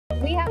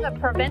We have a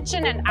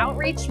prevention and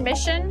outreach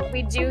mission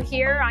we do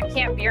here on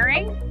Camp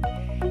Buehring.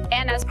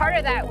 And as part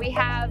of that, we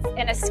have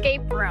an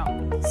escape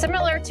room.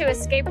 Similar to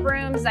escape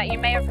rooms that you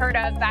may have heard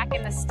of back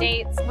in the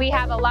States, we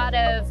have a lot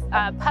of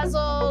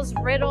puzzles,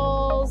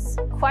 riddles,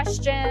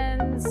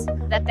 questions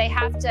that they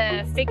have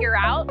to figure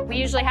out. We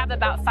usually have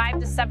about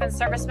 5 to 7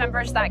 service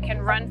members that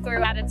can run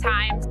through at a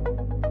time.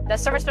 The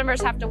service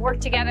members have to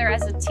work together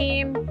as a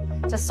team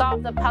to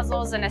solve the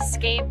puzzles and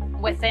escape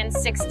within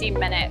 60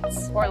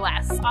 minutes or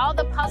less. All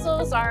the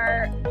puzzles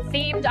are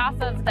themed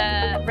off of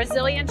the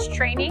resilience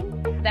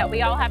training that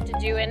we all have to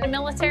do in the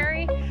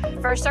military.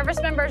 For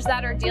service members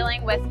that are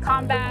dealing with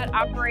combat,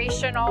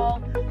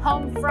 operational,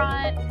 home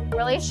front,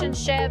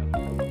 relationship,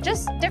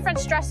 just different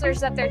stressors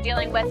that they're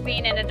dealing with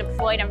being in a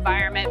deployed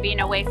environment,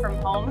 being away from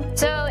home.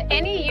 So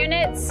any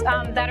units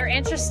that are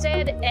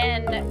interested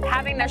in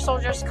having their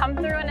soldiers come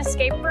through an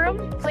escape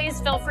room,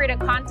 please feel free to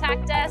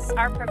contact us.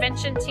 Our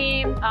prevention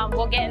team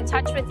will get in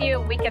touch with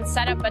you. We can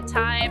set up a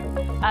time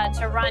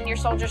to run your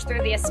soldiers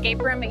through the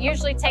escape room. It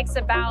usually takes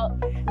about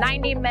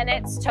 90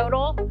 minutes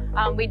total.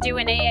 We do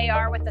an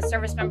AAR with the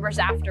service members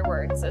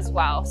afterwards as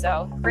well,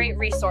 so great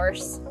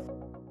resource.